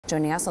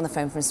Joining us on the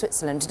phone from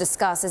Switzerland to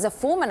discuss is a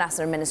former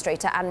NASA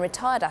administrator and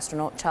retired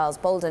astronaut, Charles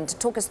Bolden, to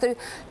talk us through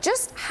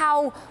just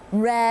how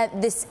rare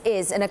this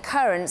is an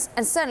occurrence,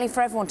 and certainly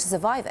for everyone to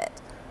survive it.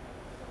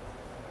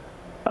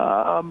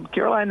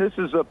 Caroline, it's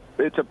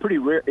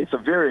a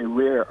very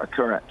rare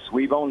occurrence.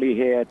 We've only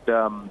had,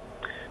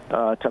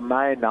 to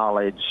my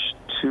knowledge,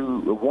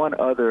 one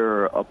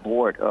other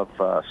abort of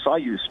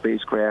Soyuz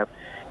spacecraft,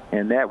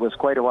 and that was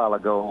quite a while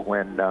ago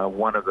when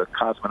one of the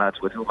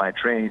cosmonauts with whom I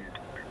trained,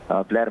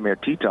 Vladimir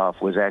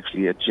Titov, was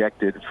actually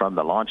ejected from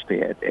the launch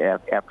pad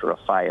after a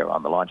fire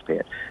on the launch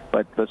pad.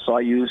 But the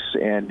Soyuz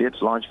and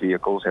its launch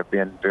vehicles have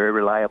been very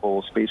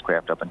reliable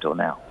spacecraft up until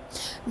now.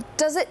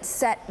 Does it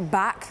set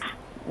back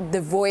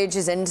the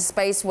voyages into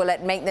space? Will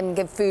it make them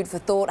give food for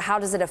thought? How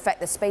does it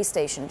affect the space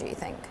station, do you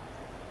think?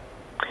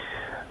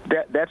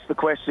 That's the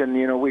question.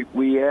 You know,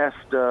 we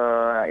asked,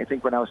 I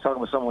think when I was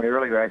talking with someone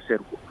earlier, I said,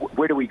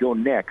 where do we go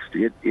next?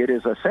 It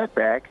is a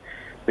setback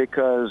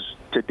because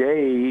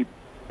today,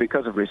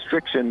 because of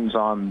restrictions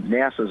on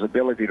NASA's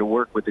ability to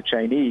work with the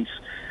Chinese,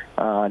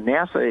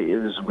 NASA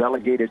is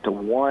relegated to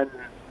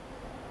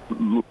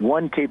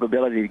one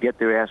capability to get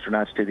their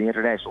astronauts to the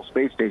International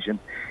Space Station,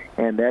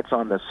 and that's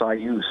on the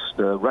Soyuz,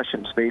 the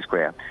Russian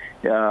spacecraft.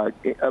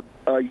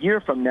 A year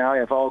from now,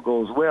 if all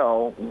goes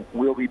well,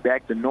 we'll be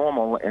back to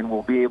normal, and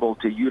we'll be able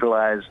to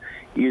utilize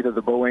either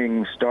the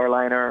Boeing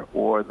Starliner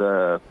or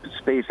the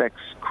SpaceX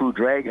Crew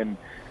Dragon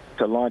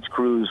to launch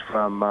crews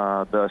from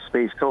the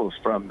Space Coast,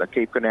 from the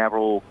Cape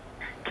Canaveral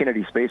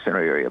Kennedy Space Center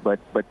area. But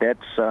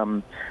that's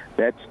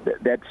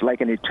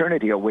like an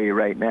eternity away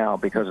right now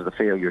because of the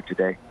failure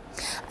today.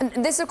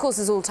 And this, of course,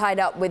 is all tied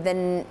up with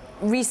a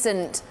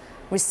recent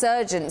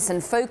resurgence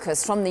and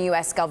focus from the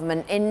US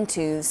government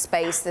into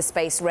space, the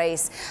space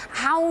race.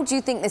 How do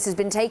you think this has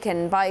been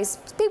taken by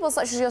people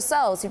such as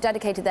yourselves who've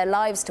dedicated their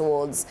lives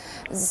towards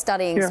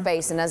studying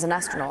space and as an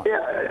astronaut?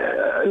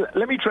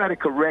 Let me try to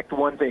correct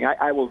one thing.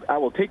 I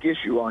will take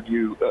issue on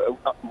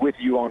with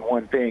you on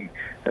one thing.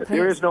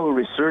 There is no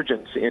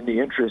resurgence in the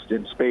interest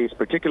in space,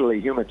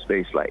 particularly human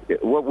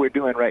spaceflight. What we're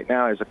doing right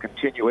now is a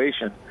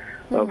continuation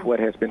of what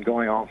has been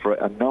going on for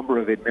a number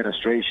of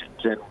administrations.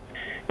 And,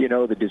 you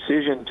know, the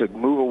decision to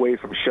move away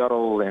from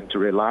shuttle and to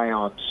rely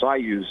on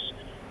Soyuz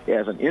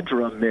as an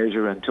interim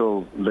measure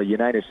until the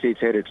United States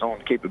had its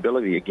own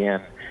capability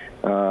again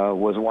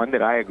was one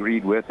that I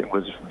agreed with and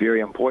was very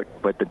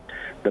important. But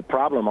the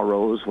problem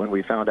arose when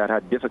we found out how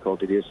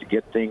difficult it is to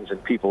get things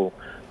and people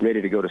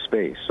ready to go to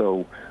space.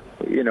 So,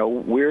 you know,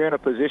 we're in a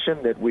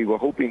position that we were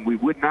hoping we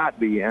would not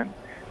be in,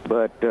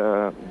 but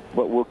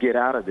we'll get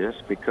out of this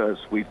because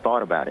we've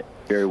thought about it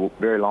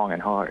very long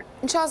and hard.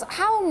 Charles,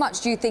 how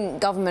much do you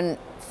think government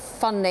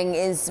funding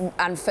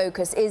and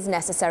focus is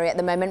necessary at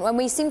the moment when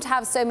we seem to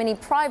have so many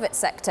private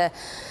sector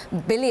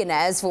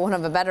billionaires, for want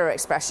of a better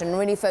expression,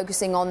 really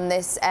focusing on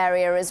this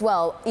area as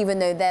well, even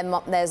though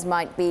theirs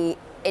might be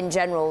in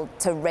general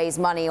to raise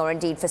money or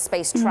indeed for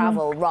space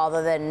travel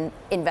rather than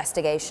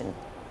investigation?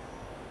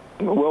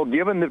 Well,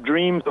 given the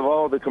dreams of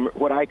all the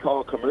what I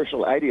call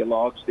commercial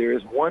ideologues, there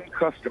is one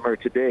customer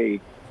today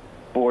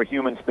for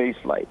human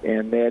spaceflight,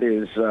 and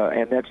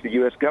that's the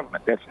U.S.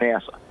 government. That's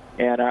NASA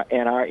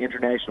and our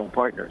international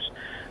partners.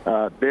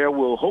 There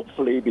will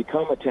hopefully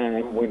become a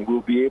time when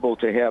we'll be able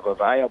to have a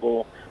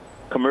viable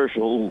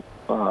commercial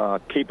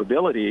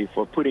capability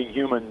for putting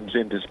humans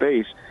into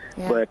space.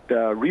 But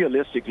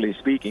realistically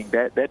speaking,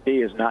 that day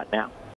is not now.